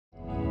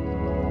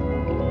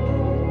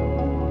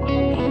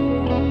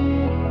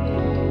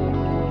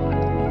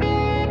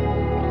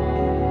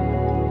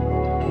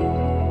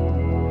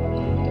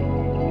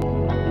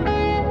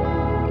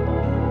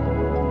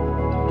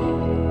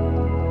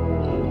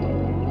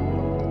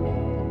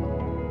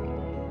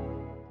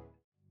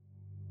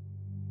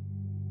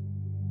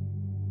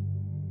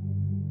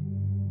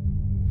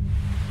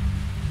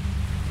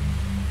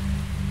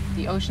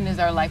The ocean is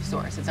our life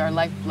source. It's our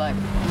lifeblood.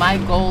 My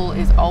goal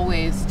is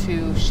always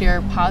to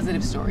share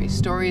positive stories,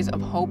 stories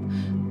of hope,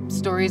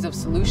 stories of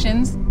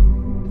solutions.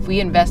 If we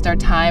invest our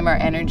time, our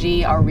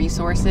energy, our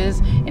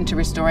resources into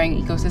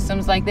restoring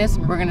ecosystems like this,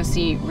 we're going to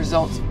see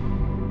results.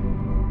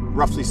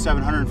 Roughly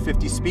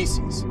 750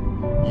 species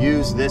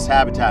use this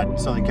habitat in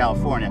Southern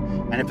California,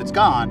 and if it's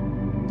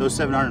gone, those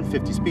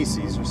 750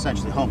 species are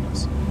essentially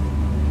homeless.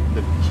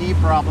 The key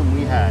problem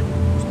we had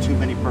was too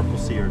many purple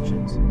sea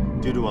urchins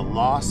due to a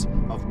loss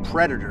of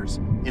predators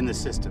in the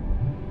system.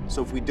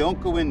 So if we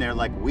don't go in there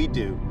like we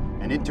do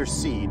and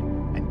intercede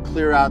and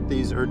clear out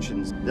these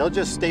urchins, they'll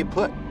just stay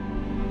put.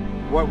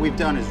 What we've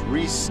done is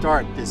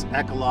restart this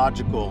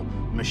ecological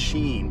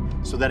machine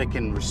so that it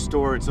can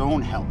restore its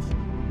own health.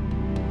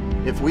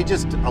 If we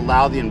just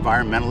allow the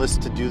environmentalists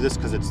to do this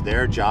because it's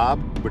their job,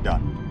 we're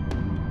done.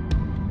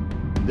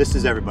 This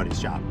is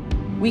everybody's job.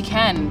 We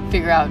can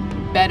figure out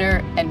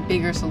better and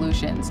bigger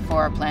solutions for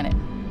our planet.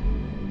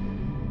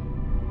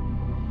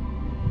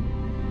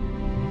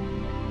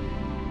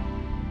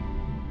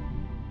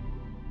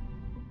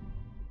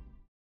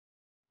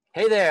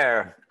 Hey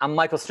there, I'm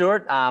Michael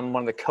Stewart. I'm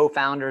one of the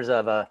co-founders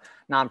of a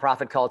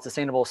nonprofit called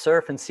Sustainable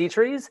Surf and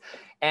SeaTrees,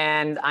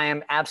 and I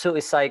am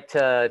absolutely psyched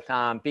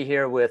to be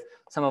here with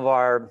some of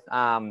our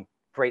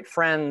great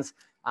friends,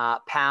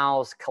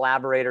 pals,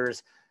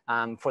 collaborators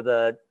for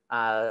the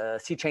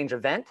Sea Change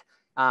event.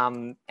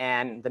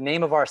 And the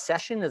name of our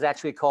session is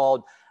actually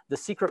called The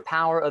Secret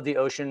Power of the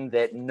Ocean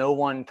That No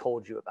One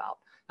Told You About.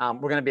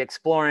 We're going to be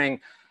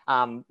exploring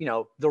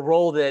the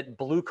role that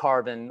blue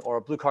carbon or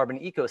blue carbon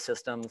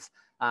ecosystems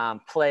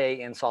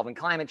play in solving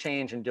climate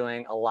change and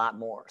doing a lot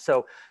more.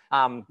 So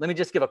let me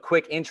just give a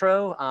quick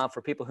intro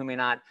for people who may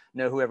not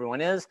know who everyone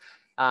is.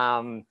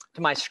 To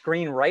my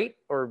screen right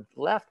or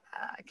left,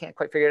 I can't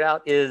quite figure it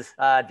out, is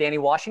Danni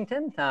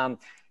Washington.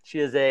 She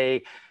is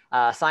a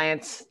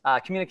science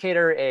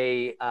communicator,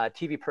 a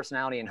TV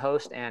personality and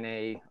host, and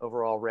a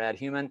overall rad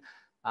human.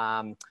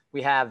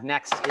 We have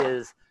next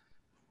is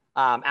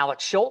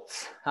Alex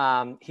Schulze.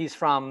 He's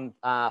from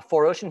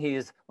 4Ocean.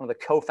 He's one of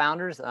the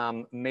co-founders,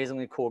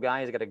 amazingly cool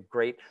guy. He's got a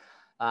great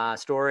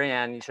story,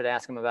 and you should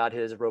ask him about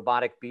his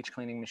robotic beach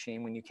cleaning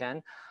machine when you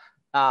can.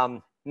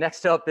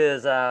 Next up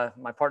is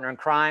my partner in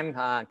crime,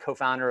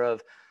 co-founder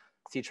of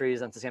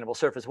SeaTrees and Sustainable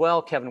Surf as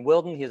well, Kevin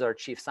Whilden. He's our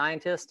chief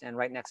scientist, and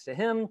right next to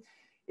him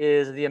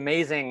is the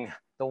amazing,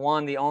 the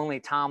one, the only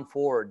Tom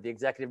Ford, the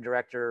executive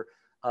director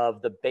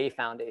of the Bay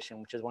Foundation,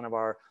 which is one of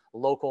our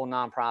local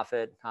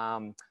nonprofit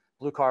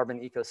blue carbon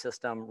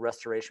ecosystem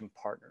restoration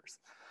partners.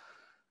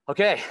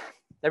 Okay,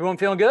 everyone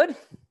feeling good?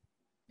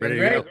 Ready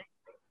to go.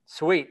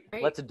 Sweet,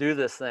 let's do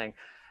this thing.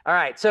 All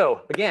right,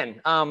 so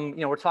again,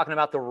 we're talking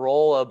about the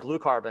role of blue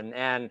carbon,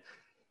 and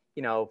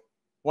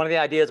one of the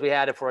ideas we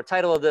had for a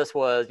title of this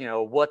was,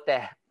 what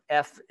the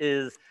F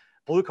is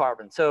blue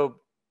carbon? So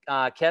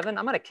Kevin,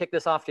 I'm going to kick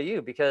this off to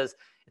you because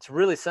it's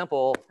really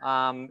simple,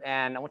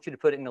 and I want you to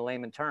put it into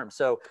layman terms.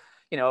 So,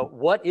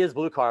 what is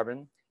blue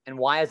carbon, and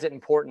why is it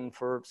important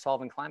for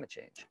solving climate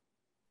change?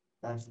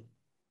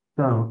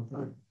 So,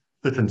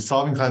 listen,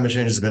 solving climate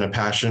change has been a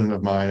passion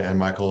of mine and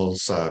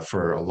Michael's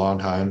for a long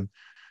time.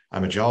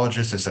 I'm a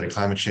geologist. I studied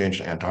climate change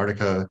in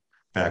Antarctica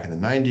back in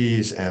the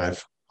 90s, and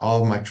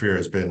all of my career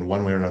has been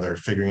one way or another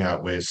figuring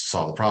out ways to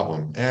solve the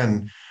problem.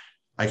 And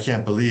I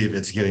can't believe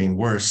it's getting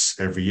worse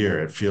every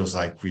year. It feels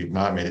like we've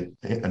not made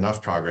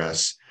enough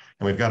progress,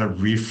 and we've got to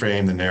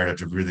reframe the narrative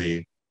to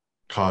really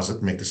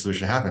make the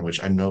solution happen,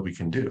 which I know we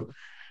can do.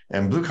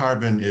 And blue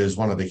carbon is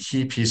one of the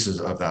key pieces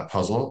of that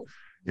puzzle.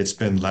 It's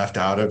been left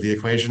out of the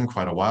equation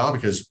quite a while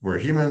because we're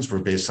humans, we're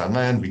based on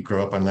land, we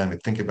grow up on land, we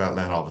think about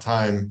land all the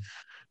time.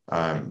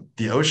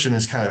 The ocean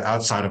is kind of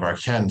outside of our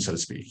ken, so to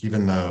speak,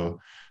 even though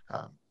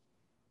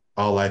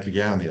all life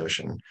began in the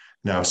ocean.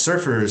 Now,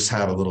 surfers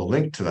have a little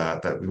link to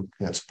that.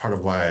 That's part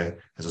of why,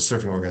 as a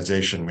surfing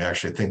organization, we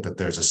actually think that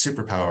there's a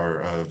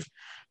superpower of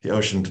the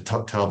ocean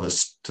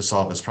to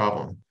solve this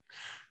problem.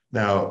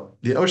 Now,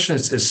 the ocean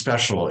is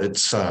special.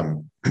 It's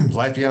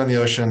life beyond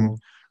the ocean.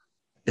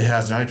 It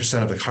has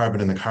 90% of the carbon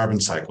in the carbon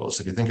cycle.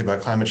 So if you think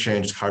about climate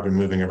change, it's carbon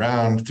moving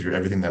around through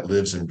everything that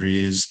lives and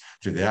breathes,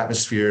 through the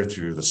atmosphere,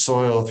 through the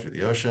soil, through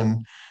the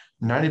ocean.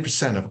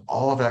 90% of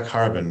all of that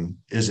carbon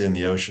is in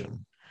the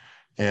ocean.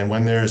 And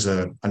when there's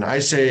an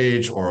ice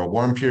age or a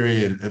warm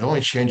period, it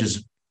only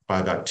changes by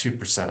about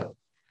 2%.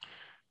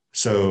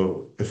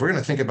 So if we're going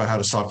to think about how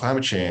to solve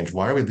climate change,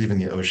 why are we leaving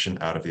the ocean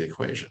out of the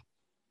equation?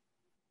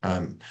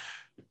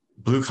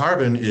 Blue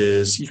carbon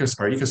is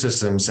our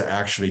ecosystems that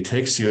actually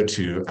take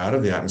CO2 out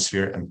of the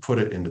atmosphere and put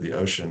it into the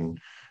ocean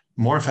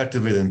more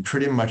effectively than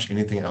pretty much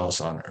anything else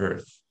on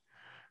Earth.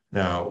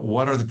 Now,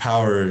 what are the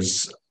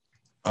powers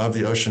of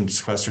the ocean to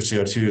sequester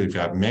CO2? We've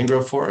got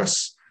mangrove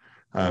forests.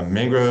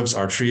 Mangroves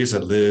are trees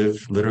that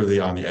live literally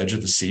on the edge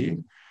of the sea,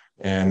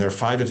 and they're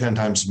 5 to 10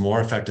 times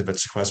more effective at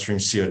sequestering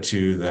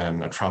CO2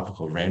 than a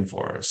tropical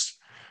rainforest.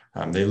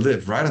 They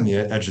live right on the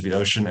edge of the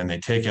ocean, and they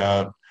take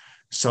out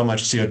so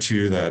much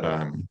CO2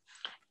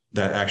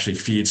 that actually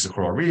feeds the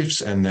coral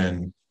reefs and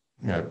then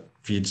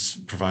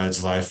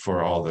provides life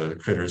for all the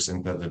critters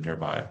that live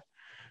nearby.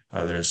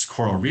 There's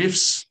coral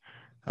reefs.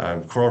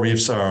 Coral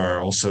reefs are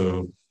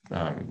also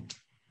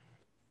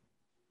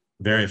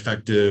very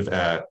effective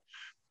at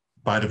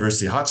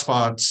biodiversity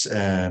hotspots,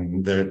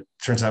 and there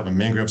turns out when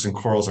mangroves and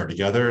corals are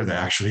together, they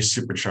actually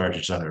supercharge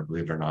each other,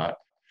 believe it or not.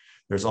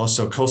 There's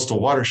also coastal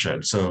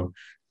watershed. So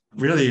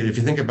really, if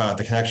you think about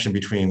the connection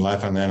between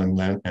life on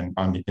land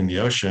and in the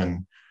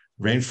ocean,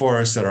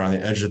 rainforests that are on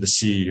the edge of the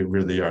sea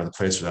really are the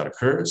place where that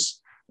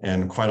occurs.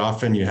 And quite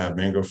often you have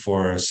mangrove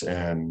forests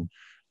and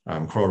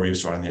coral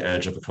reefs right on the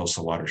edge of a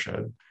coastal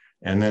watershed.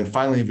 And then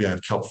finally, we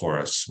have kelp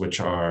forests,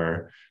 which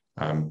are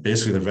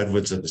basically the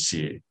redwoods of the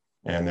sea.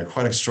 And they're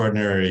quite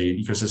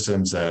extraordinary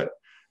ecosystems that,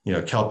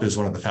 kelp is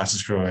one of the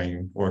fastest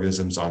growing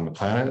organisms on the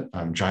planet.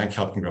 Giant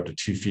kelp can grow up to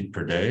 2 feet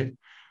per day.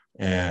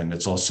 And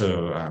it's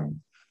also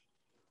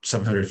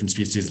 700 different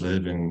species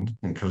live in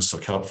coastal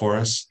kelp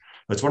forests.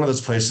 But it's one of those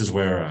places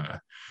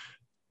where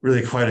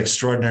really quite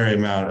extraordinary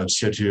amount of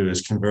CO2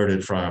 is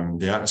converted from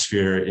the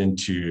atmosphere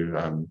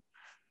into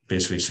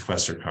basically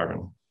sequestered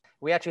carbon.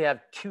 We actually have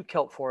 2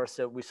 kelp forests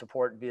that we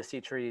support via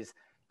SeaTrees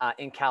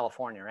in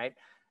California, right?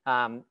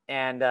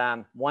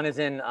 One is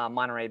in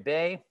Monterey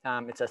Bay.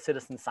 It's a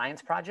citizen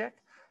science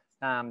project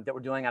that we're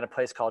doing at a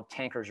place called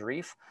Tankers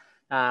Reef.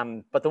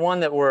 But the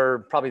one that we're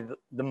probably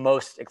the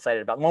most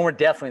excited about, the one we're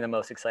definitely the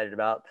most excited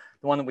about,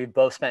 the one that we've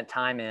both spent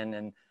time in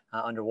and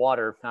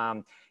underwater,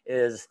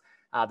 is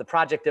the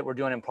project that we're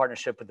doing in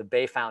partnership with the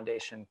Bay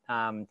Foundation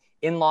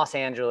in Los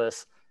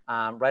Angeles,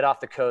 right off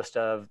the coast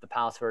of the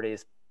Palos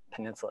Verdes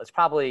Peninsula.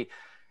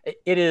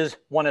 It is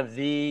one of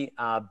the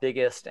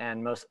biggest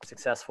and most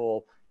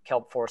successful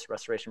kelp forest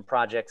restoration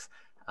projects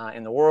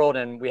in the world.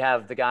 And we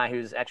have the guy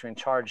who's actually in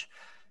charge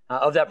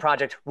of that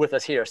project with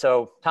us here.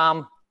 So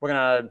Tom, we're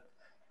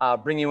gonna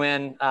bring you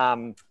in.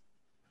 Got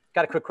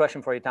a quick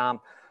question for you, Tom.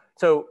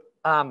 So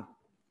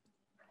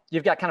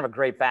you've got kind of a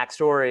great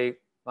backstory,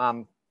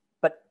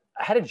 but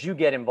how did you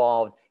get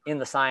involved in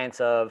the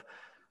science of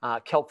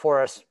kelp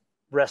forest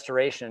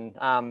restoration?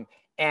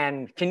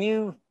 And can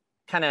you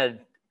kind of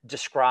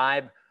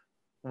describe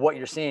what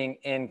you're seeing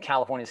in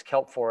California's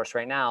kelp forest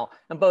right now,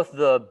 and both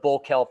the bull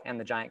kelp and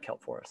the giant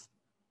kelp forest?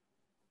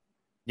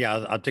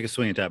 Yeah, I'll take a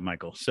swing at that,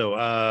 Michael. So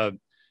I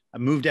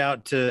moved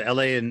out to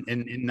LA in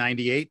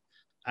 98,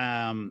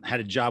 had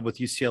a job with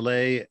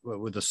UCLA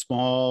with a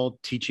small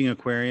teaching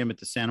aquarium at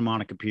the Santa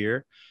Monica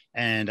Pier.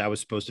 And I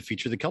was supposed to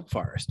feature the kelp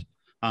forest.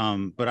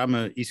 But I'm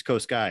an East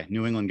Coast guy,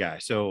 New England guy.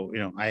 So,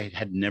 I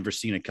had never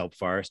seen a kelp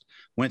forest,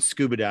 went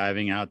scuba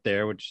diving out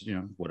there, which,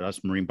 what us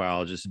marine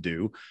biologists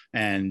do,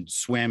 and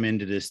swam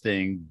into this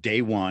thing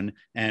day one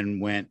and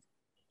went,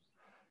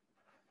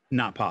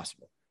 not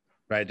possible,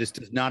 right? This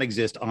does not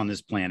exist on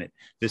this planet.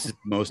 This is the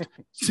most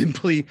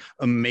simply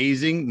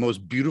amazing,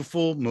 most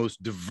beautiful,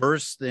 most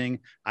diverse thing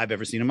I've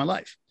ever seen in my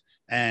life.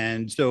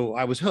 And so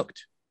I was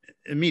hooked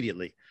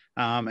immediately.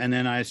 And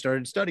then I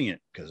started studying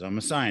it because I'm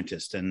a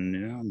scientist,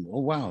 and oh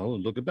wow,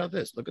 look about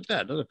this, look at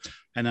that,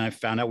 and I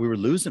found out we were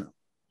losing them.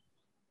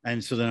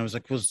 And so then I was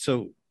like, well,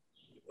 so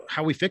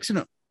how are we fixing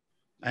them?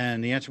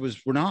 And the answer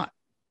was, we're not.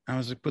 I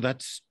was like, well,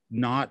 that's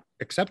not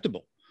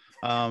acceptable.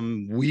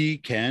 We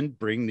can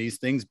bring these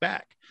things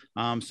back.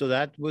 So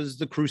that was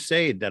the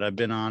crusade that I've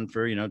been on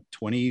for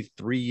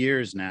 23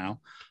 years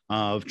now,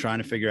 of trying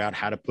to figure out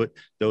how to put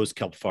those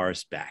kelp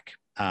forests back.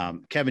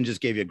 Kevin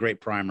just gave you a great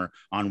primer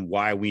on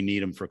why we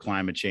need them for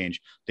climate change.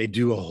 They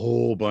do a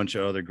whole bunch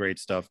of other great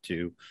stuff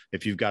too.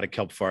 If you've got a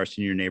kelp forest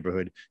in your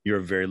neighborhood, you're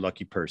a very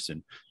lucky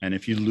person. And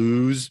if you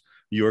lose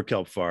your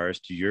kelp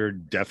forest, you're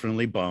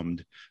definitely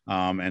bummed.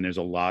 And there's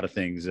a lot of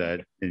things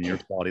that in your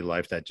quality of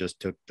life that just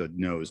took the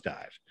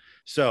nosedive.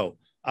 So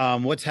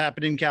what's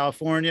happened in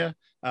California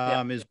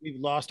is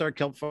we've lost our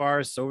kelp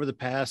forests over the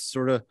past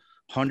sort of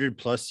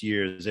 100+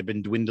 years. They've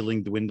been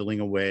dwindling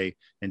away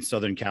in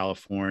Southern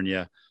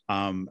California.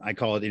 I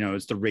call it,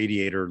 it's the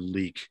radiator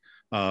leak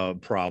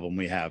problem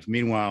we have.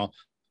 Meanwhile,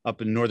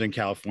 up in Northern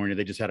California,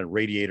 they just had a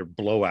radiator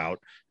blowout,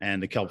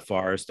 and the kelp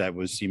forest that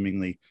was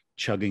seemingly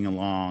chugging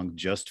along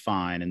just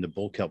fine in the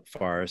bull kelp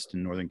forest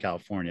in Northern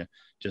California,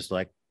 just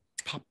like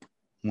pop,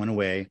 went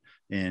away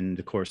in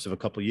the course of a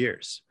couple of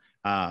years.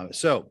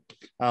 So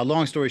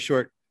long story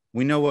short,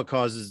 we know what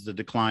causes the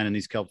decline in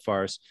these kelp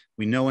forests.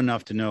 We know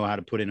enough to know how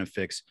to put in a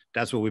fix.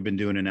 That's what we've been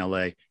doing in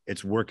LA.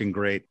 It's working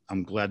great.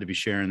 I'm glad to be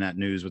sharing that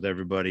news with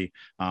everybody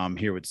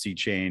here with Sea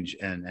Change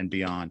and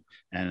beyond.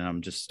 And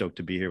I'm just stoked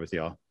to be here with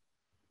y'all.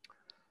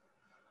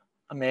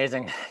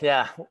 Amazing.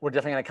 Yeah, we're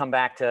definitely going to come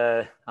back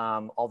to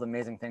all the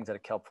amazing things that a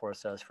kelp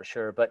forest does for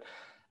sure. But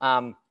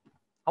I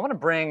want to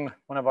bring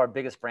one of our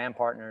biggest brand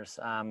partners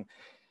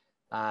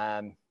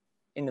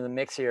into the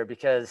mix here,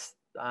 because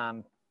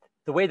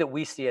the way that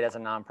we see it as a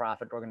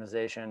nonprofit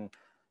organization,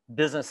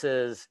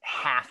 businesses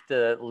have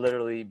to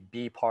literally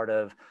be part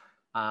of,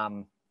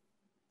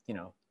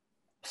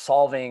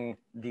 solving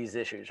these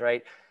issues,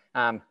 right?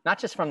 Not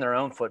just from their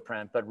own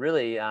footprint, but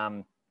really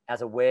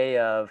as a way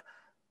of,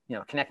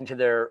 connecting to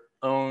their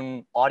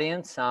own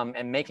audience,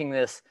 and making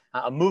this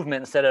a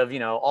movement instead of,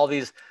 all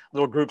these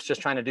little groups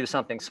just trying to do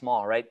something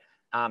small, right?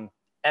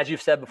 As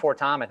you've said before,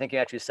 Tom, I think you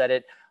actually said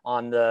it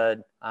on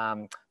the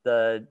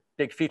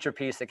big feature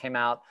piece that came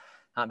out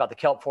about the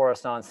kelp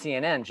forest on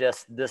CNN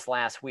just this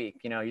last week.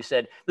 You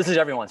said this is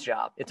everyone's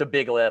job. It's a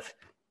big lift,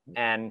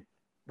 and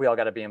we all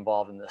got to be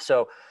involved in this.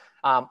 So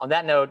on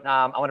that note,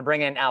 I want to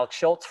bring in Alex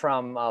Schulze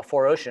from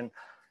 4Ocean.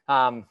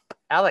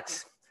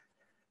 Alex,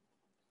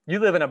 you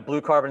live in a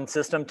blue carbon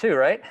system too,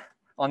 right?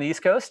 On the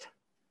East Coast?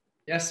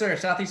 Yes, sir.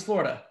 Southeast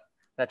Florida.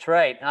 That's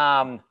right.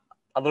 A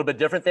little bit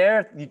different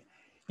there.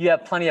 You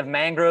have plenty of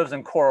mangroves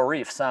and coral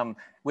reefs,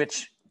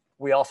 which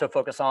we also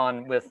focus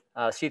on with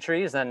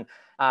SeaTrees. And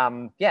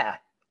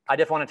I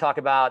just want to talk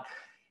about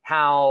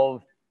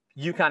how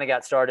you kind of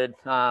got started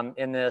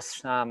in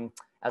this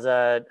as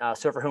a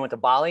surfer who went to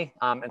Bali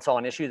and saw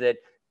an issue that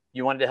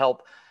you wanted to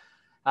help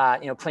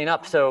clean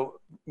up. So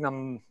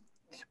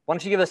why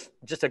don't you give us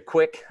just a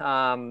quick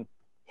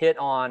hit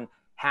on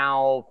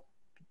how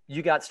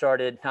you got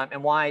started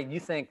and why you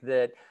think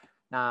that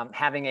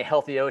having a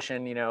healthy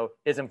ocean,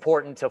 is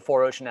important to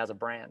 4Ocean as a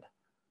brand?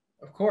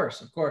 Of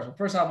course. Well,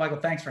 first off, Michael,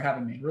 thanks for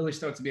having me. Really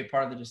stoked to be a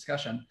part of the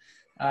discussion.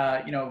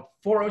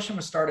 4Ocean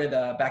was started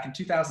back in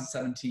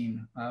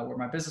 2017, where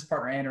my business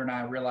partner, Andrew, and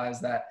I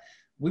realized that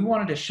we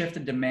wanted to shift the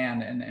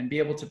demand and be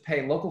able to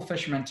pay local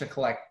fishermen to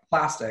collect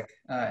plastic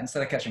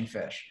instead of catching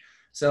fish.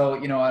 So,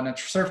 on a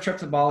surf trip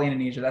to Bali,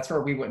 Indonesia, that's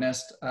where we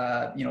witnessed,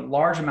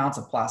 large amounts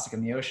of plastic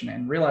in the ocean,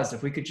 and realized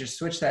if we could just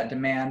switch that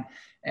demand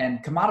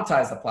and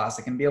commoditize the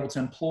plastic and be able to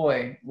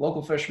employ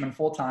local fishermen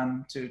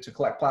full-time to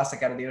collect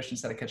plastic out of the ocean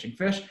instead of catching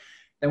fish,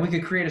 then we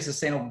could create a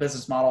sustainable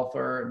business model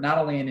for not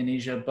only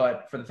Indonesia,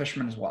 but for the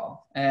fishermen as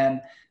well.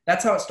 And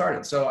that's how it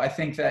started. So I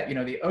think that,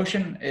 the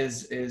ocean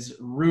is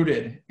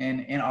rooted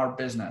in our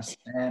business.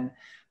 And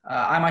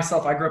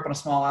I grew up on a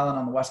small island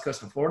on the west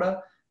coast of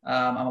Florida.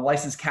 I'm a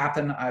licensed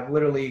captain. I've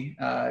literally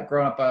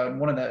grown up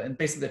in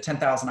basically the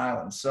 10,000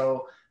 islands.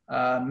 So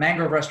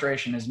mangrove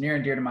restoration is near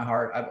and dear to my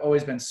heart. I've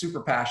always been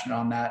super passionate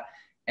on that.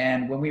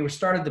 And when we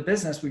started the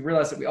business, we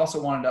realized that we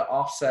also wanted to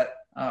offset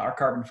our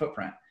carbon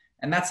footprint.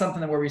 And that's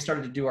something where we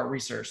started to do our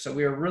research. So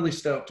we were really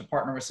stoked to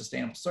partner with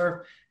Sustainable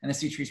Surf and the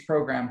SeaTrees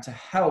program to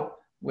help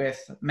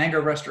with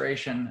mangrove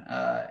restoration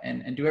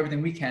and do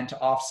everything we can to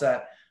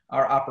offset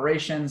our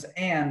operations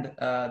and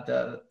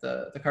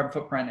the carbon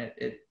footprint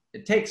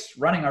it takes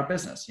running our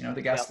business,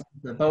 the gas,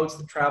 the boats,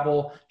 the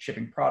travel,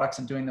 shipping products,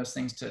 and doing those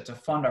things to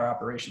fund our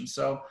operations.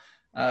 So,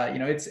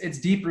 it's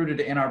deep rooted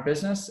in our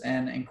business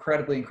and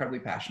incredibly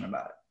passionate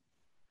about it.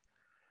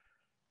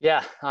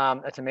 Yeah,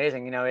 that's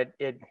amazing.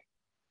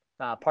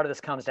 Part of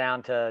this comes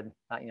down to,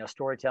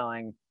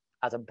 storytelling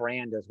as a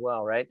brand as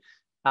well, right?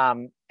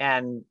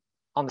 And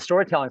on the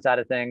storytelling side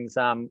of things,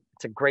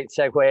 it's a great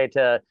segue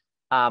to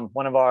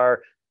one of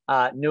our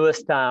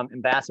newest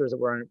ambassadors that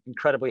we're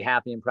incredibly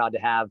happy and proud to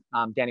have,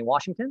 Danni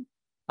Washington,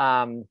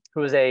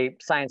 who is a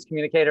science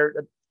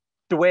communicator.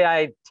 The way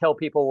I tell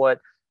people what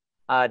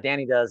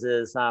Danni does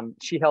is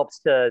she helps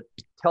to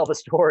tell the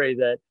story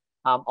that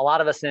a lot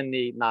of us in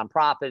the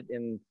nonprofit,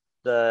 in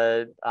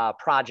the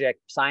project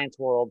science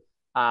world,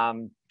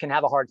 can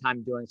have a hard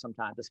time doing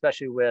sometimes,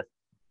 especially with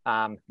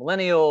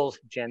millennials,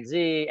 Gen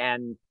Z,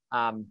 and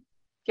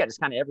just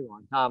kind of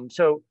everyone.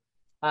 So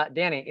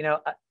Danni,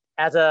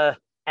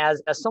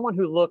 as someone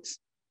who looks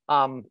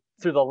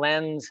through the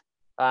lens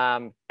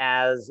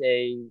as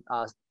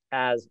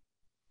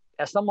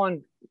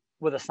someone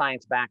with a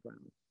science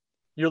background,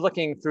 you're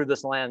looking through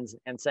this lens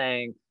and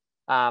saying,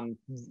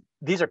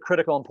 these are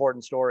critical,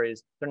 important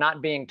stories. They're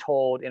not being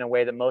told in a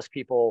way that most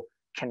people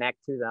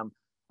connect to them.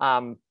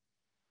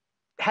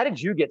 How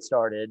did you get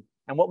started,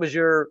 and what was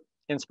your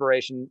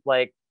inspiration?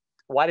 Like,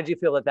 why did you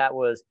feel that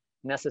was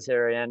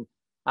necessary? And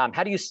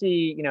how do you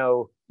see,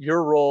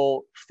 your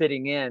role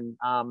fitting in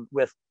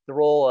with the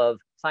role of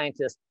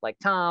scientists like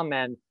Tom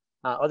and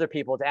other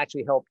people to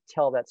actually help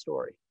tell that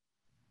story?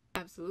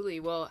 Absolutely.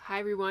 Well, hi,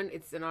 everyone.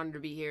 It's an honor to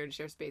be here and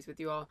share space with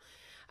you all.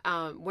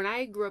 When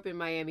I grew up in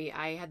Miami,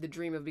 I had the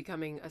dream of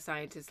becoming a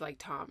scientist like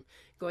Tom,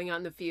 going out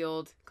in the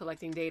field,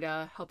 collecting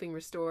data, helping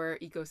restore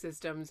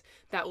ecosystems.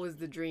 That was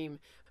the dream.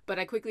 But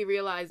I quickly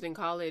realized in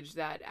college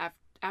that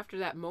after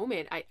that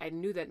moment, I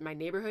knew that my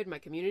neighborhood, my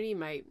community,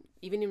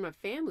 even in my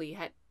family,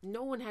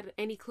 no one had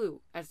any clue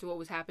as to what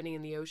was happening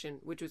in the ocean,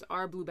 which was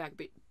our blue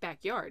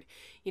backyard.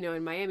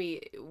 In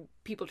Miami,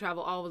 people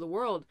travel all over the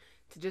world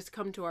to just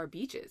come to our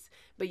beaches,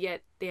 but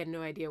yet they had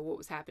no idea what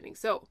was happening.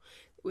 So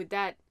with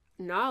that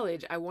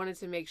knowledge, I wanted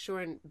to make sure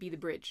and be the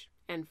bridge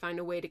and find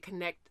a way to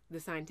connect the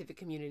scientific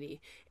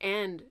community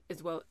and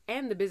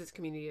the business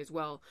community as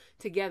well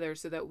together,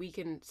 so that we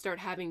can start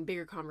having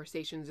bigger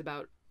conversations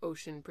about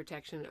ocean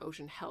protection and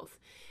ocean health.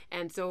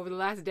 And so over the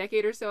last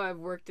decade or so, I've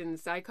worked in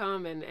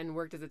SciComm and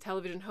worked as a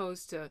television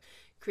host to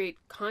create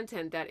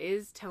content that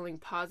is telling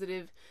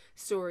positive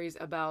stories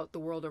about the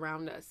world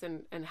around us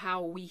and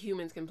how we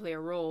humans can play a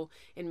role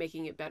in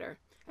making it better.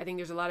 I think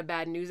there's a lot of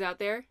bad news out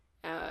there,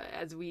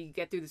 as we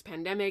get through this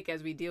pandemic,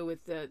 as we deal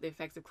with the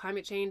effects of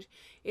climate change.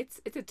 It's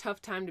a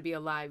tough time to be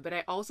alive, but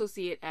I also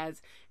see it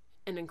as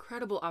an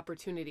incredible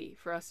opportunity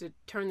for us to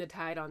turn the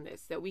tide on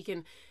this, that we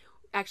can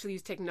actually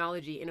use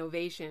technology,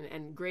 innovation,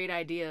 and great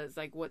ideas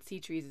like what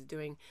SeaTrees is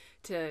doing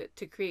to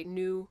create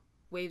new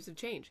waves of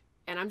change.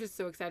 And I'm just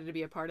so excited to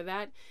be a part of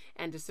that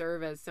and to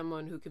serve as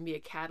someone who can be a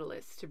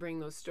catalyst to bring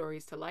those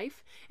stories to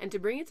life and to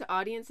bring it to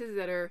audiences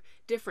that are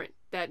different,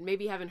 that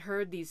maybe haven't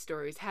heard these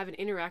stories, haven't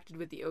interacted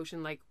with the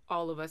ocean like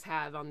all of us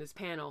have on this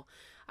panel.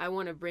 I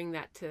want to bring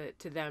that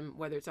to them,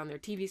 whether it's on their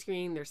TV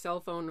screen, their cell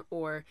phone,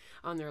 or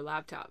on their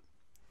laptop.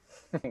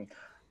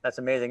 That's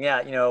amazing.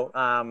 Yeah,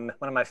 one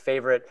of my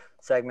favorite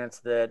segments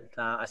that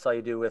I saw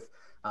you do with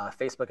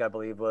Facebook, I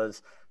believe,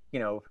 was,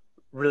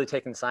 really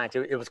taking science.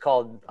 It was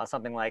called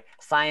something like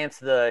 "Science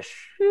the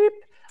Sheep"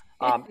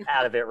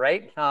 out of it,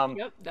 right?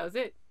 Yep, that was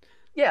it.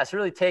 Yeah, it's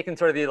really taking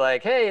sort of the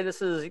like, hey,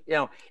 this is,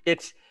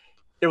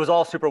 it was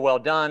all super well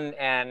done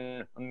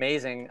and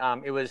amazing.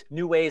 It was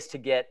new ways to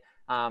get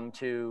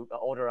to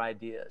older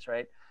ideas,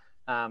 right?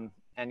 And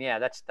yeah,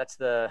 that's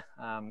the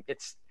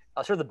it's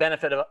sort of the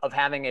benefit of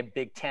having a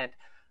big tent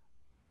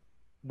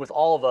with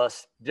all of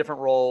us, different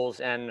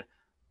roles and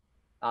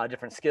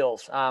different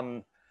skills.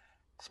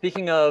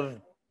 Speaking of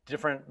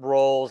different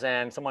roles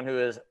and someone who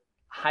is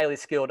highly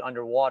skilled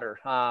underwater,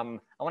 I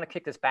want to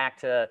kick this back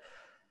to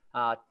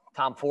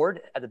Tom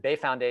Ford at the Bay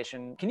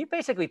Foundation. Can you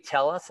basically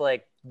tell us,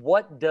 like,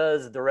 what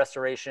does the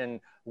restoration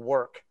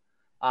work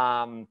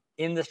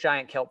in this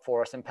giant kelp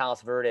forest in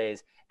Palos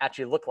Verdes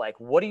actually look like?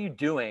 What are you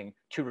doing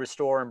to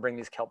restore and bring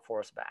these kelp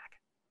forests back?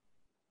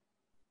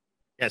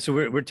 Yeah, so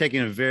we're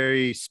taking a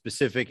very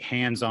specific,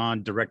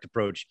 hands-on, direct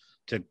approach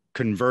to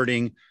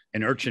converting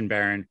an urchin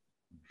barren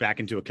back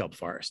into a kelp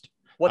forest.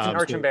 What's an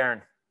urchin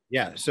barren?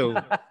 Yeah, so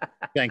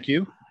thank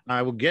you.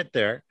 I will get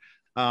there.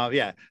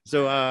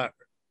 So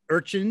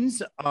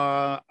urchins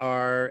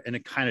are an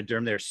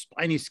echinoderm. They're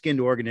spiny-skinned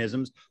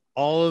organisms.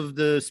 All of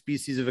the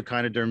species of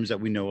echinoderms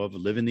that we know of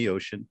live in the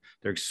ocean.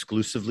 They're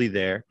exclusively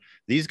there.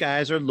 These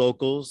guys are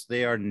locals.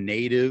 They are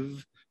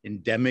native,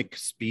 endemic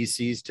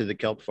species to the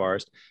kelp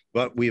forest,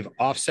 but we've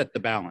offset the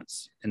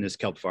balance in this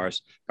kelp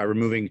forest by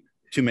removing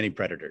too many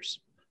predators.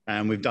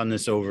 And we've done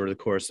this over the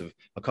course of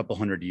a couple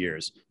hundred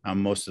years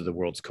on most of the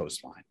world's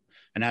coastline.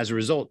 And as a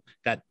result,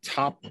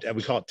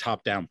 we call it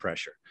top-down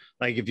pressure.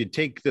 Like if you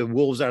take the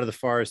wolves out of the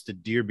forest, the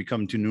deer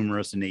become too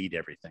numerous and they eat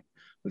everything.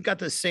 We've got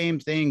the same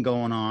thing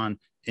going on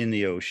in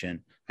the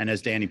ocean. And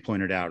as Danny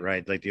pointed out,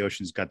 right, like the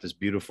ocean's got this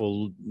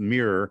beautiful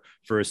mirror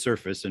for a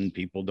surface and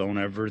people don't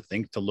ever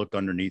think to look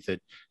underneath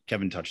it.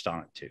 Kevin touched on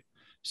it too.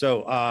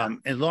 So,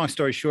 and long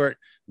story short,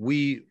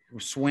 we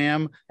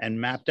swam and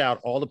mapped out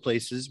all the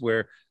places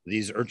where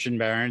these urchin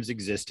barrens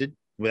existed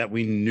that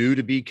we knew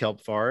to be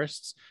kelp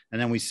forests. And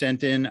then we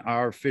sent in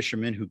our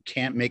fishermen who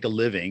can't make a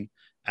living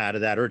out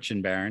of that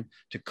urchin barren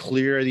to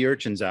clear the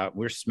urchins out.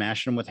 We're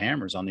smashing them with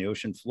hammers on the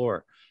ocean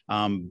floor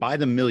by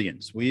the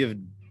millions. We have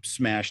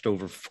smashed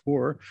over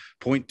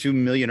 4.2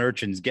 million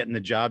urchins getting the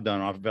job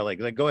done off of LA.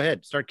 Like, go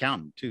ahead, start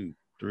counting. 2,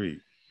 3,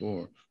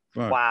 4,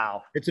 5.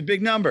 Wow. It's a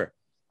big number.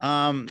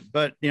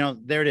 But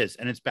there it is.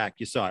 And it's back.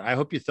 You saw it. I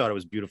hope you thought it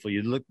was beautiful.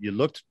 You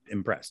looked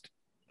impressed.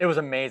 It was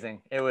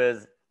amazing. It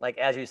was like,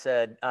 as you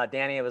said,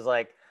 Danny, it was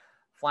like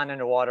flying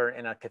underwater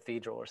in a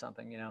cathedral or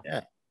something,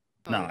 Yeah.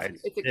 Oh, no,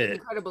 it's an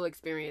incredible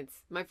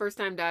experience. My first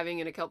time diving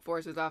in a kelp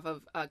forest was off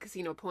of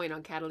Casino Point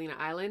on Catalina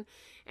Island,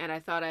 and I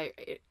thought I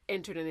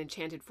entered an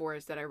enchanted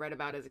forest that I read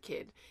about as a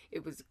kid.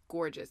 It was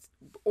gorgeous.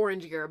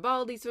 Orange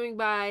Garibaldi swimming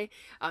by.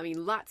 I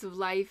mean, lots of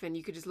life, and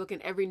you could just look in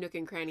every nook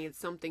and cranny and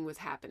something was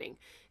happening.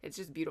 It's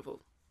just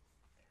beautiful.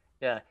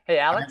 Yeah. Hey,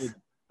 Alex.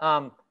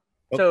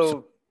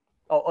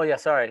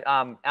 Sorry.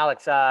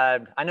 Alex, I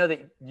know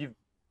that you've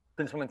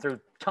been swimming through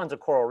tons of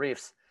coral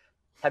reefs.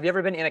 Have you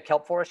ever been in a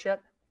kelp forest yet?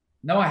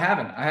 No, I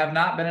haven't. I have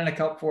not been in a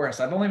kelp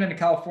forest. I've only been to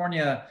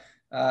California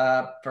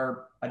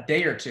for a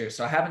day or two,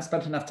 so I haven't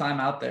spent enough time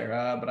out there.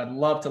 But I'd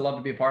love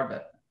to be a part of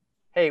it.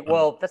 Hey,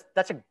 well,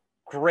 that's a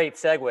great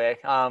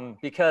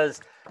segue because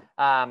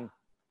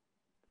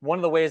one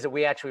of the ways that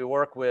we actually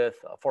work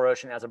with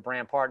 4Ocean as a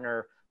brand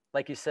partner,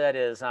 like you said,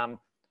 is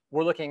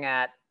we're looking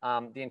at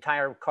the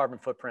entire carbon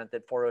footprint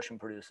that 4Ocean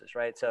produces,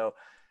 right? So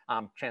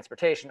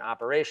transportation,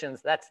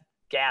 operations, that's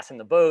gas in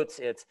the boats,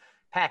 it's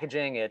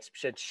packaging, it's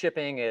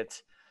shipping,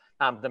 it's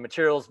the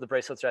materials the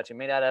bracelets are actually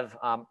made out of,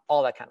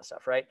 all that kind of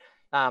stuff, right?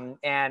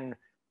 And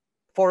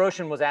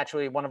 4Ocean was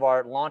actually one of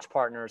our launch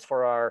partners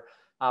for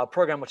our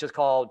program, which is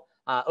called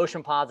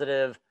Ocean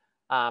Positive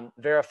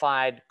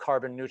Verified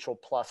Carbon Neutral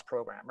Plus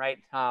program, right?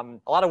 A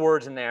lot of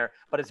words in there,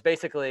 but it's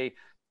basically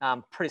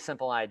pretty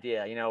simple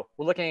idea.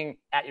 We're looking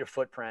at your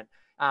footprint,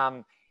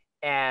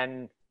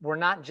 and we're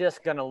not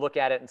just going to look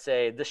at it and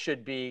say this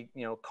should be,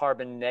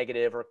 carbon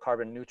negative or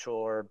carbon neutral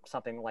or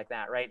something like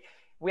that, right?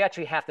 We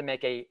actually have to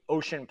make a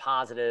ocean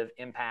positive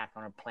impact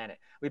on our planet.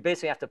 We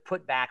basically have to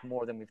put back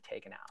more than we've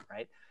taken out,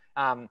 right?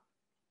 And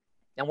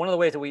one of the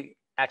ways that we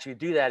actually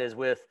do that is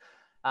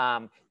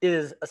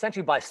is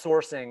essentially by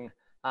sourcing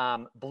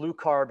blue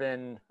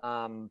carbon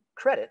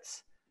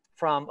credits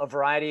from a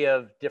variety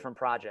of different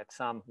projects.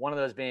 One of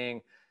those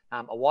being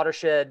a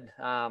watershed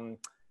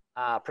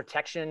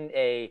protection,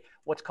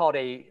 what's called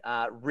a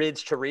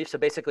ridge to reef. So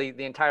basically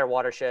the entire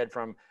watershed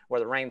from where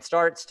the rain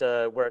starts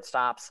to where it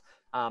stops,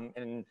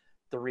 and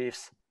the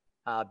reefs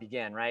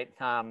begin, right?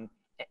 And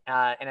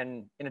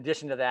in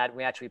addition to that,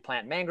 we actually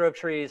plant mangrove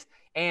trees,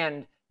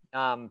 and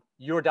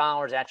your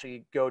dollars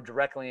actually go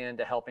directly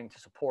into helping to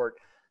support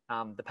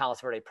the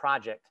Palos Verde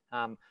project.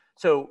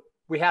 So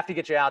we have to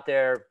get you out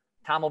there.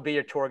 Tom will be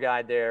your tour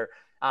guide there.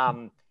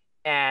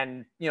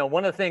 And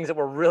one of the things that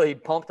we're really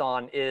pumped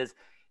on is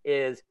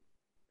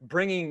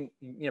bringing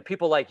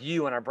people like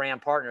you and our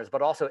brand partners,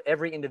 but also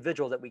every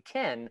individual that we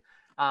can,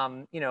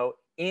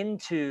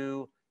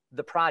 into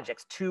the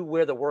projects, to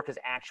where the work is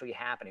actually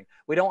happening.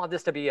 We don't want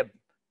this to be a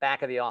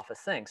back of the office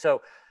thing.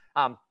 So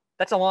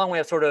that's a long way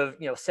of sort of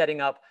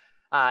setting up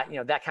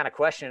that kind of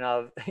question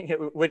of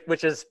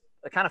which is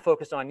kind of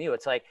focused on you.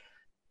 It's like,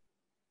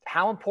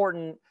 how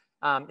important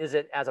is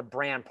it as a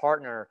brand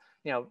partner,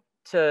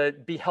 to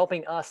be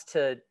helping us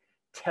to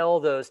tell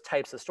those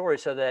types of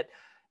stories so that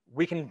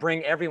we can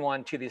bring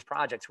everyone to these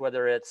projects,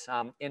 whether it's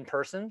in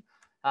person,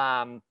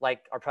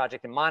 like our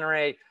project in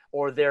Monterey,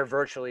 or they're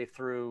virtually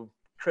through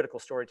critical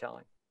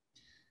storytelling.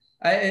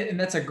 And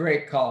that's a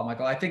great call,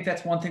 Michael. I think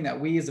that's one thing that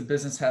we as a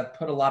business have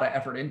put a lot of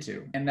effort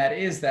into, and that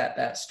is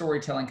that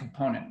storytelling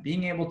component,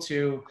 being able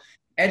to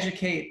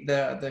educate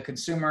the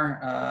consumer,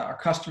 our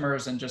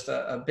customers, and just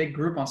a big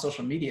group on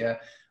social media,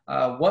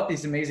 what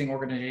these amazing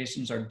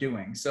organizations are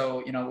doing.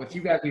 So, with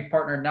you guys, we've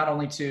partnered not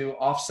only to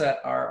offset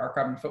our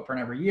carbon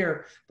footprint every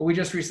year, but we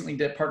just recently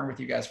did partner with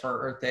you guys for our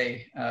Earth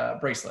Day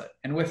bracelet.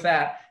 And with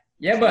that,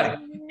 yeah, buddy.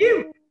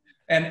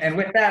 And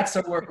with that,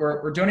 so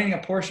we're donating a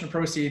portion of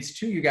proceeds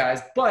to you guys.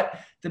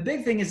 But the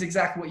big thing is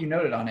exactly what you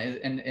noted on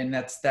it, and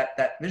that's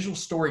that visual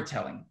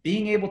storytelling,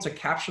 being able to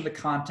capture the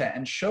content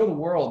and show the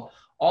world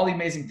all the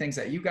amazing things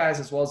that you guys,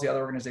 as well as the other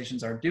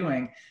organizations, are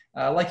doing.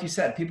 Like you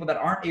said, people that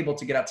aren't able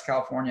to get out to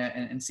California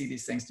and see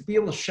these things, to be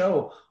able to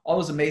show all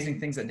those amazing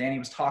things that Danny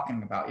was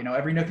talking about,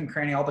 every nook and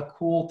cranny, all the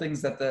cool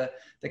things that the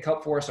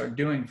kelp forests are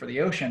doing for the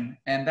ocean.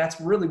 And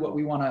that's really what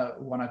we want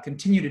to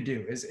continue to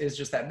do, is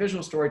just that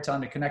visual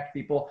storytelling to connect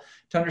people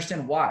to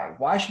understand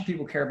why should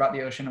people care about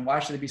the ocean, and why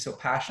should they be so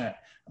passionate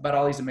about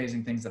all these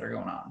amazing things that are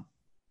going on.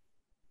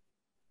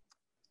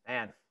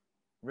 Man,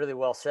 really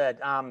well said.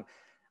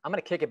 I'm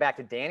going to kick it back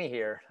to Danny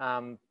here,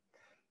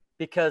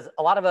 because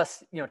a lot of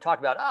us, talk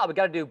about, we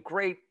got to do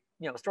great,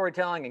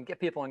 storytelling and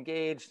get people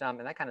engaged, and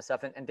that kind of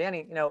stuff. And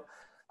Danny,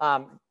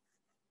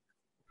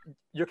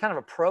 you're kind of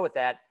a pro at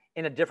that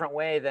in a different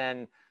way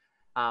than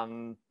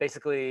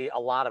basically a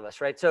lot of us,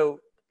 right?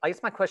 So I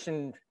guess my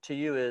question to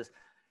you is,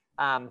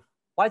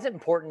 why is it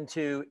important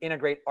to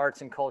integrate arts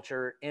and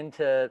culture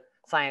into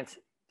science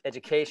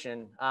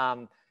education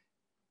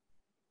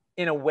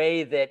in a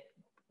way that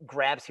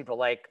grabs people?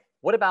 Like,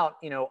 what about,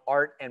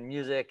 art and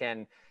music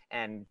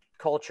and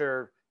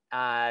culture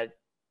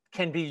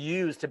can be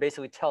used to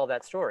basically tell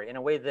that story in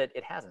a way that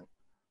it hasn't?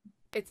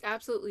 It's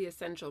absolutely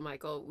essential,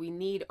 Michael. We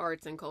need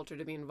arts and culture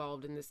to be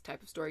involved in this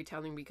type of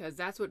storytelling, because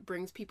that's what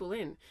brings people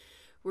in.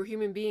 We're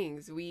human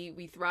beings.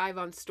 We thrive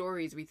on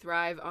stories. We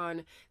thrive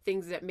on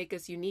things that make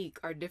us unique,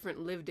 our different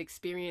lived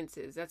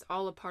experiences. That's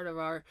all a part of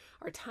our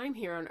time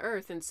here on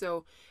Earth. And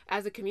so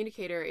as a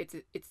communicator,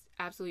 it's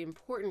absolutely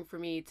important for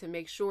me to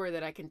make sure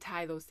that I can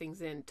tie those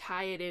things in,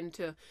 tie it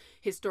into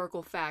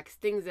historical facts,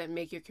 things that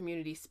make your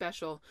community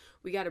special.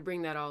 We got to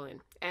bring that all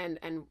in. And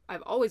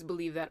I've always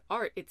believed that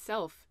art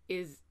itself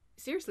is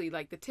seriously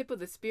like the tip of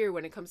the spear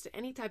when it comes to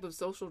any type of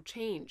social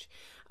change.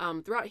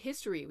 Throughout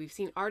history, we've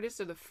seen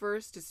artists are the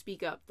first to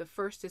speak up, the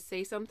first to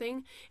say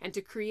something, and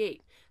to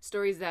create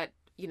stories that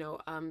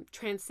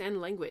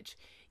transcend language.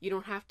 You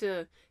don't have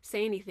to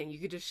say anything. You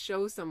could just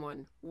show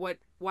someone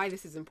why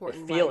this is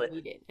important, feel why it. we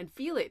need it, and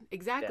feel it.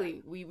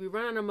 Exactly. Yeah. We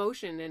run on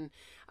emotion, and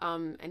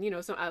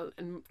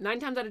 9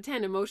 times out of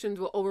 10, emotions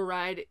will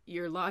override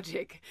your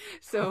logic.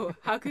 So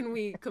how can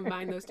we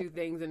combine those two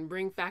things and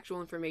bring factual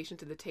information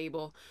to the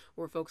table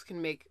where folks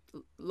can make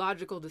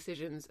logical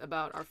decisions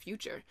about our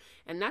future?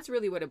 And that's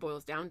really what it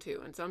boils down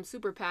to. And so I'm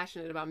super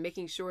passionate about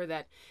making sure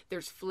that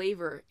there's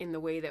flavor in the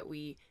way that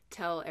we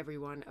tell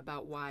everyone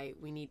about why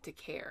we need to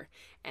care.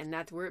 And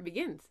that's where it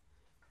begins.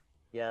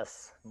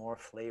 Yes, more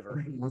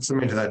flavor. What's the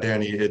meaning to that,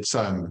 Danny? It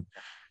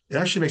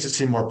actually makes it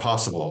seem more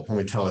possible when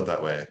we tell it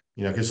that way.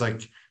 Because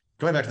like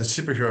going back to the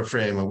superhero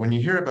frame, when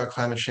you hear about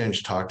climate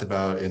change talked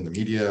about in the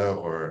media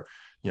or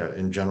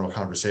in general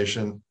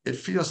conversation, it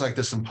feels like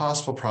this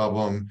impossible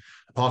problem.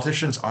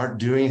 Politicians aren't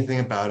doing anything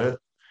about it.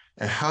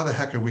 And how the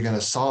heck are we going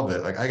to solve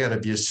it? Like, I got to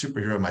be a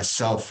superhero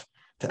myself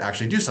to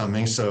actually do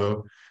something.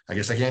 So I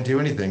guess I can't do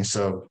anything.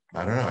 So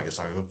I don't know. I guess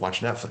I'll go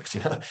watch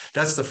Netflix.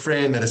 That's the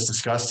frame that it's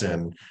discussed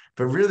in.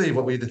 But really,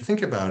 what we need to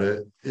think about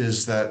it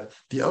is that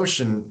the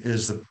ocean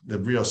is the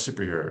real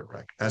superhero.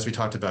 Right? As we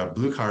talked about,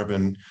 blue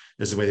carbon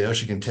is the way the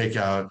ocean can take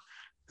out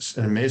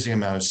an amazing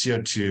amount of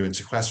CO2 and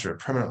sequester it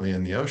permanently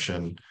in the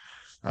ocean.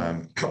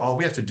 All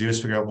we have to do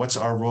is figure out what's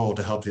our role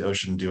to help the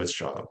ocean do its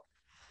job.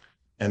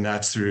 And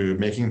that's through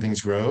making things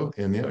grow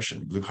in the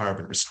ocean, blue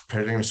carbon,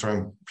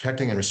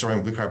 protecting and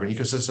restoring blue carbon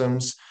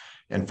ecosystems,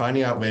 and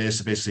finding out ways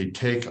to basically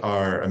take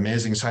our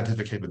amazing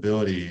scientific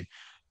capability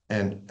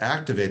and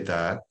activate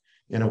that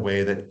in a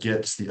way that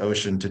gets the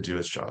ocean to do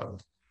its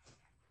job.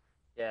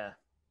 Yeah,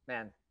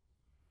 man.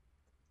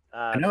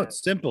 I know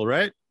it's simple,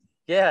 right?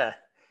 Yeah,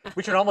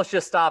 we should almost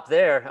just stop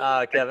there,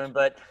 Kevin,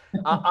 but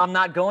I'm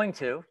not going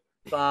to,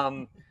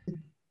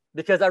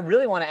 because I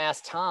really want to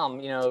ask Tom,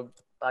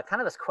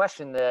 kind of this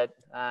question that,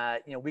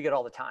 we get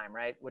all the time,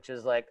 right? Which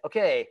is like,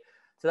 okay,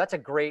 so that's a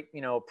great,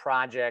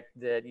 project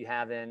that you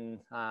have in,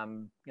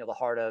 the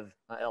heart of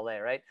LA,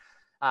 right?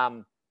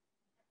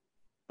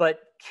 But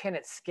can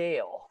it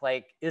scale?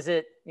 Like, is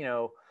it,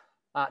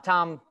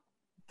 Tom,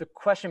 the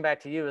question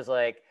back to you is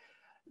like,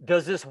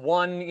 does this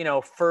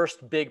one,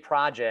 first big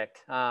project,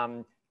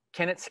 can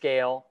it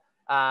scale?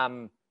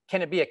 Can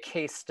it be a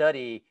case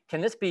study?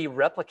 Can this be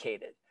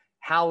replicated?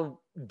 How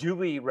do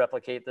we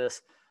replicate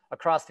this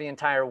across the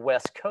entire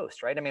West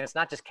Coast, right? I mean, it's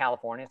not just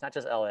California, it's not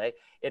just LA,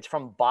 it's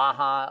from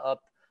Baja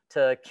up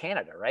to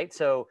Canada, right?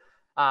 So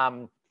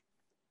can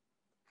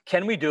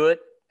we do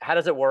it? How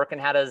does it work? And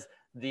how does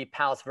the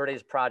Palos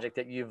Verdes project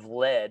that you've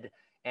led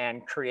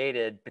and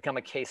created become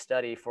a case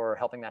study for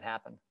helping that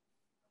happen?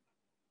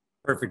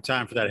 Perfect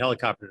time for that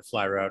helicopter to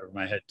fly right over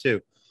my head too.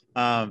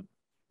 Yeah,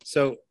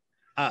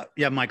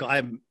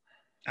 Michael,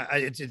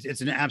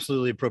 it's an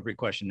absolutely appropriate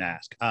question to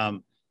ask.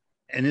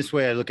 And this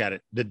way I look at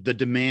it, the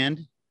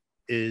demand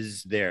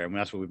is there. And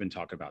that's what we've been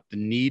talking about. The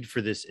need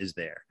for this is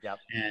there. Yep.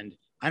 And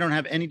I don't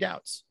have any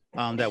doubts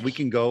that we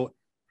can go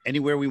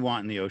anywhere we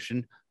want in the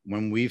ocean.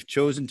 When we've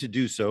chosen to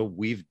do so,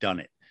 we've done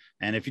it.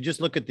 And if you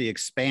just look at the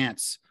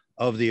expanse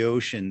of the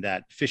ocean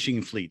that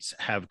fishing fleets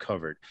have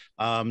covered,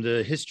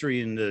 the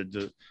history and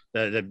the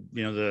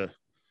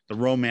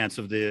romance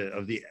of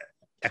the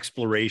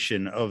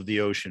exploration of the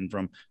ocean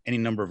from any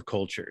number of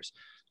cultures,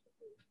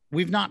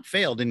 we've not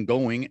failed in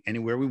going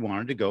anywhere we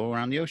wanted to go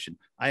around the ocean.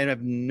 I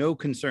have no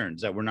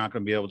concerns that we're not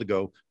going to be able to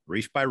go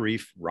reef by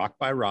reef, rock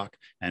by rock,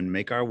 and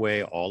make our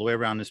way all the way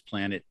around this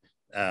planet.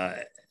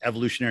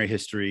 Evolutionary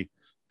history,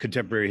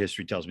 contemporary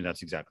history tells me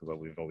that's exactly what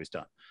we've always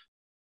done.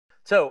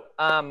 So,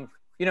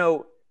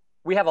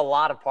 we have a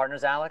lot of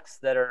partners, Alex,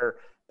 that are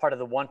part of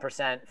the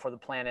 1% for the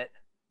planet,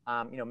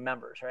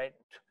 members, right?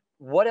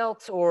 What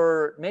else,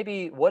 or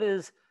maybe what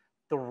is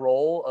the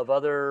role of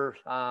other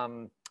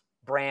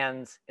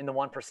brands in the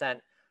 1%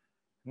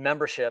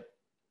 membership,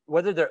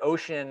 whether they're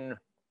ocean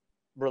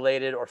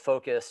related or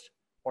focused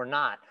or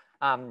not?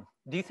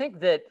 Do you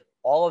think that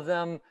all of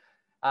them,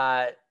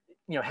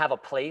 have a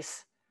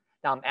place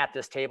at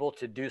this table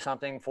to do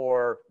something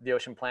for the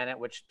ocean planet,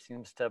 which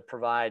seems to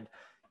provide,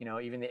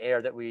 even the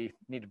air that we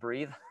need to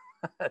breathe?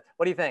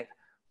 What do you think?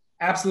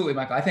 Absolutely,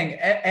 Michael. I think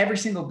every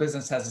single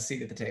business has a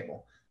seat at the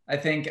table. I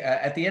think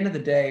at the end of the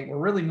day, we're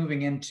really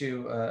moving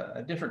into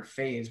a different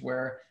phase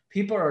where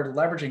people are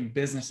leveraging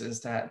businesses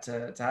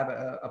to have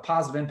a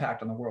positive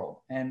impact on the world.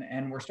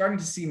 And we're starting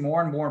to see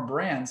more and more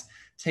brands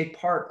take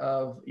part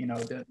of,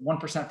 the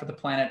 1% for the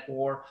planet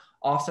or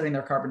offsetting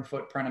their carbon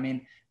footprint. I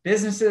mean,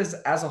 businesses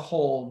as a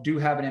whole do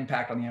have an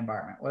impact on the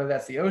environment, whether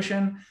that's the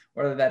ocean,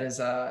 whether that is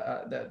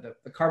the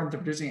carbon they're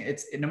producing.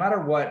 No matter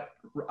what,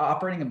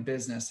 operating a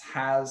business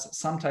has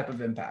some type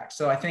of impact.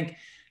 So I think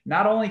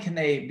not only can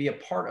they be a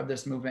part of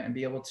this movement and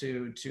be able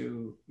to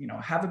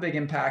have a big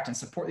impact and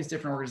support these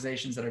different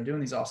organizations that are doing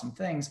these awesome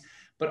things,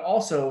 but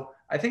also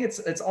I think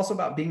it's also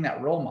about being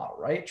that role model,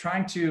 right?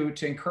 Trying to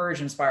encourage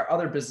and inspire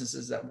other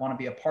businesses that want to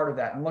be a part of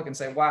that and look and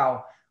say,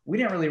 wow, we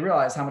didn't really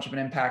realize how much of an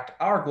impact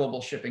our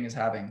global shipping is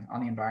having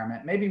on the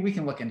environment. Maybe we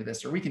can look into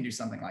this, or we can do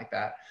something like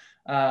that.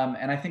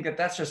 And I think that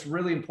that's just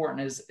really important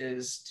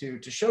is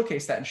to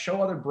showcase that and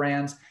show other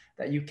brands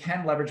that you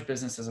can leverage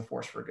business as a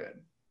force for good.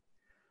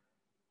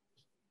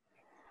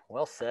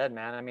 Well said,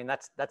 man. I mean,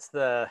 that's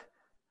the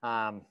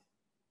kind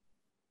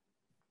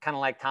of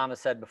like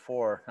Thomas said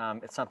before.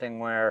 It's something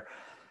where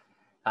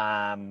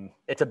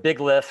it's a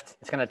big lift.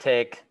 It's going to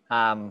take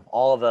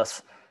all of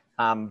us.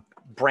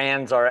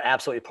 Brands are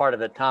absolutely part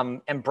of it.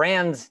 And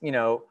brands,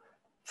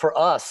 for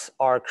us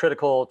are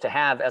critical to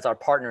have as our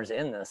partners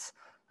in this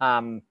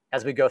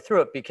as we go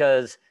through it,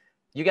 because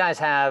you guys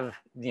have,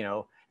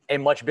 a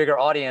much bigger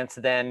audience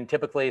than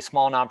typically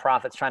small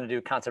nonprofits trying to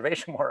do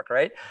conservation work,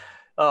 right?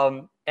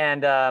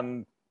 And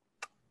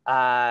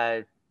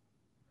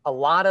a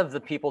lot of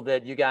the people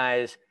that you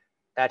guys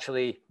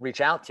actually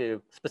reach out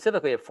to,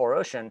 specifically at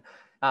 4Ocean,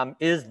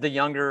 is the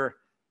younger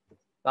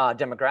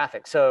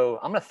demographic. So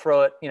I'm going to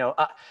throw it,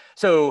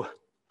 so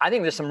I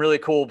think there's some really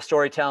cool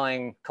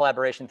storytelling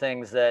collaboration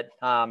things that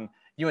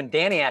you and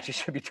Danni actually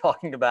should be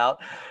talking about.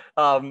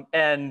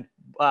 And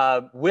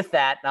with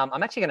that,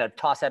 I'm actually going to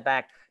toss that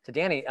back to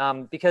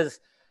Danni because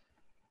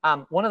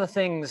one of the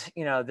things,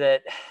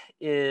 that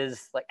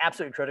is like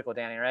absolutely critical,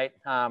 Danni, right?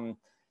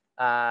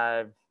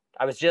 I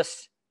was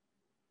just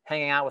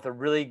hanging out with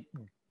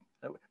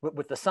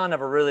the son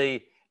of a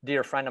really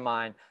dear friend of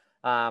mine,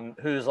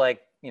 who's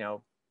like,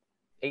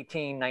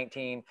 18,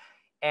 19.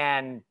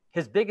 And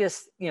his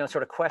biggest,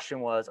 sort of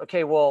question was,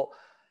 okay, well,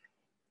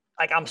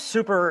 like I'm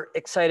super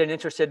excited and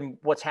interested in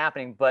what's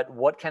happening, but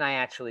what can I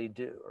actually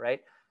do,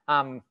 right?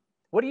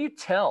 What do you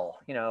tell,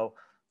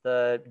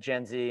 the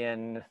Gen Z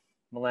and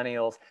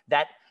millennials,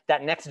 that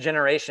next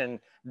generation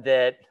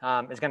that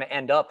is going to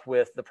end up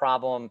with the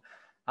problem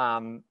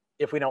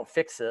if we don't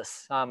fix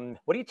this?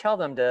 What do you tell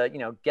them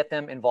to, get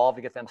them involved,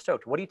 to get them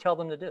stoked? What do you tell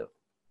them to do?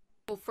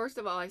 Well, first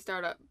of all, I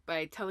start up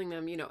by telling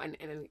them,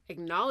 and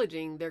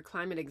acknowledging their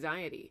climate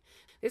anxiety.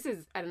 This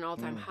is at an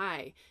all-time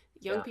high.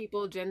 Young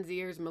people, Gen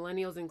Zers,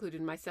 millennials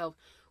included, myself,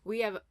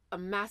 we have a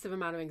massive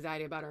amount of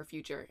anxiety about our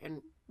future.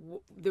 And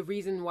the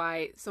reason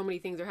why so many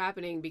things are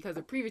happening because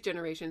of previous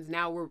generations,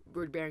 now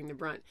we're bearing the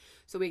brunt.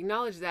 So we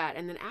acknowledge that.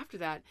 And then after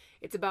that,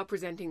 it's about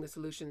presenting the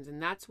solutions.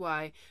 And that's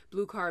why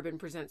Blue Carbon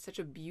presents such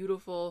a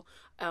beautiful,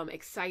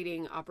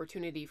 exciting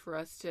opportunity for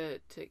us to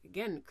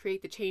again,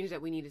 create the change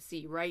that we need to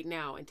see right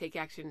now and take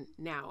action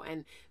now.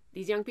 And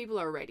these young people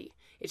are ready.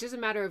 It's just a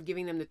matter of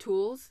giving them the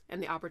tools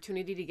and the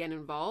opportunity to get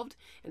involved.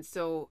 And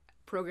so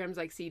programs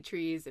like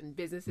SeaTrees and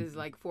businesses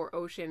like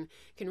 4Ocean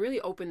can really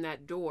open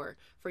that door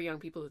for young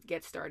people to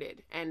get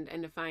started and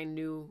to find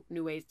new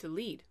ways to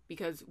lead,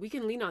 because we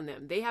can lean on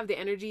them. They have the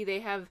energy, they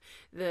have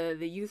the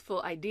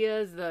youthful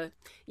ideas, the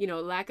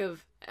lack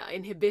of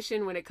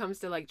inhibition when it comes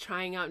to like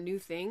trying out new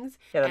things.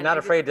 Yeah, they're not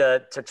afraid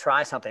to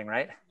try something,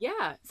 right?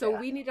 Yeah. So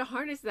we need to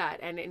harness that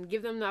and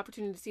give them the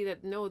opportunity to see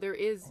that no, there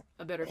is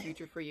a better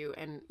future for you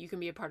and you can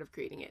be a part of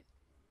creating it.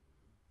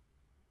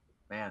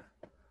 Man.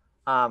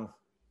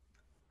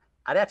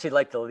 I'd actually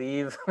like to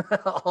leave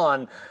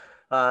on,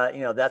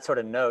 that sort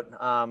of note.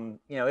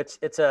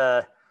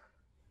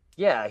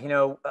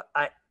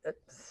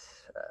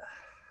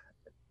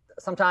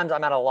 Sometimes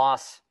I'm at a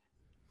loss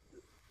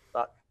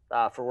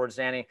for words,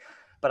 Danny,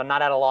 but I'm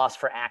not at a loss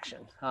for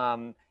action.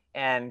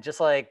 And just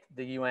like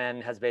the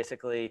UN has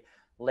basically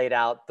laid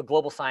out, the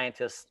global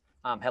scientists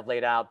have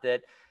laid out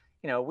that,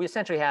 we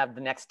essentially have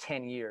the next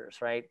 10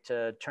 years, right,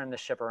 to turn the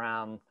ship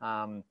around,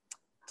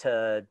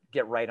 to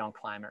get right on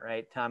climate,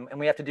 right? And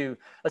we have to do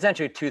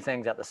essentially two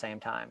things at the same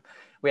time.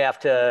 We have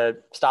to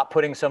stop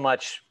putting so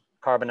much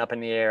carbon up in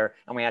the air,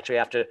 and we actually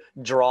have to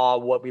draw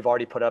what we've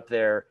already put up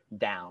there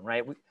down,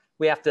 right?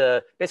 We have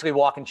to basically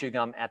walk and chew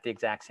gum at the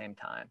exact same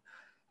time.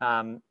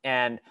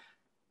 And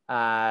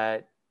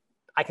I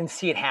can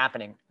see it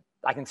happening.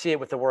 I can see it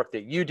with the work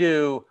that you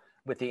do,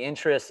 with the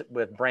interest,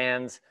 with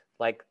brands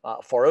like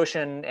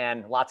 4Ocean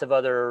and lots of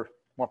other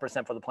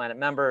 1% for the Planet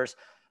members,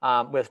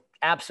 with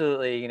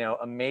absolutely,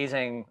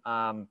 amazing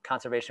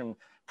conservation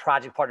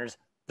project partners.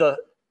 The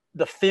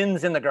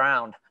fins in the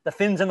ground, the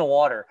fins in the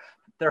water,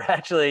 they're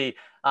actually,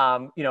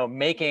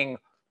 making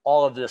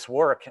all of this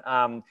work.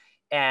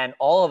 And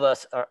all of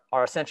us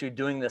are essentially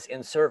doing this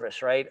in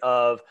service, right,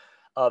 of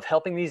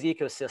helping these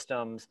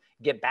ecosystems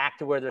get back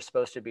to where they're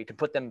supposed to be, to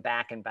put them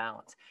back in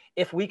balance.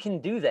 If we can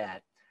do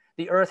that,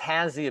 the Earth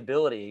has the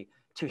ability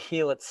to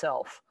heal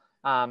itself.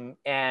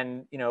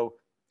 And,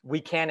 we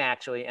can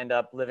actually end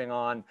up living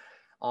on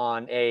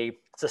a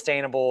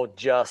sustainable,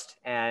 just,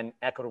 and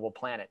equitable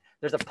planet.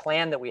 There's a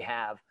plan that we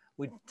have.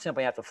 We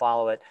simply have to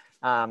follow it.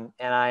 And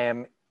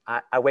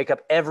I wake up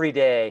every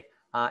day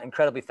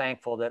incredibly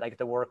thankful that I get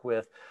to work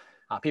with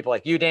people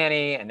like you,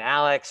 Danny, and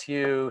Alex,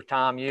 you,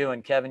 Tom, you,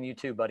 and Kevin, you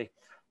too, buddy.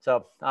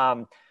 So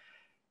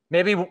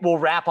maybe we'll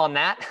wrap on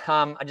that.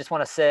 I just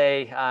want to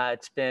say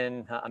it's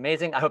been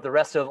amazing. I hope the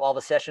rest of all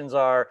the sessions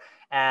are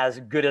as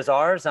good as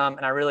ours.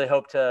 And I really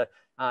hope to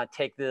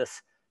take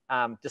this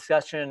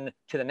discussion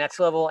to the next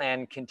level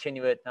and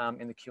continue it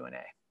in the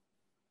Q&A.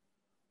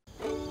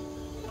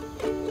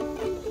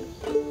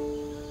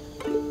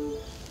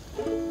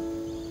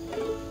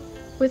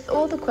 With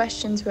all the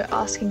questions we're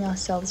asking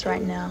ourselves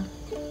right now,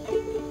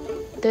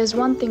 there's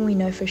one thing we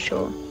know for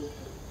sure.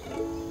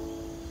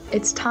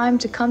 It's time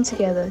to come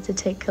together to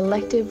take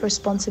collective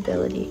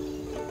responsibility.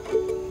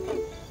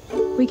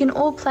 We can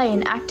all play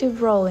an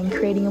active role in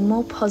creating a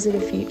more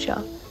positive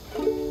future,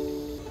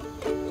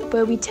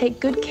 where we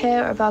take good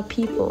care of our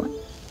people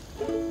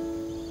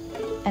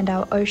and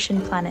our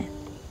ocean planet.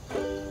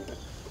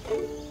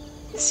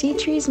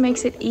 SeaTrees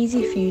makes it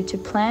easy for you to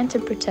plant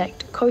and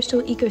protect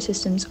coastal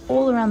ecosystems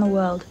all around the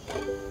world.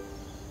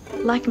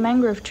 Like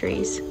mangrove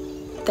trees,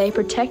 they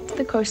protect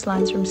the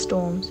coastlines from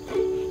storms,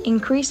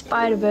 increase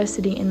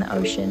biodiversity in the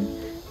ocean,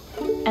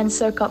 and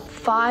soak up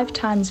 5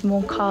 times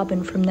more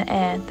carbon from the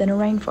air than a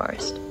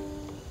rainforest.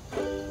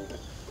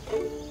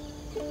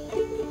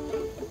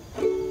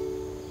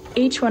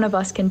 Each one of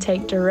us can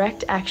take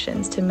direct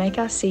actions to make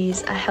our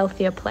seas a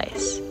healthier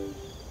place.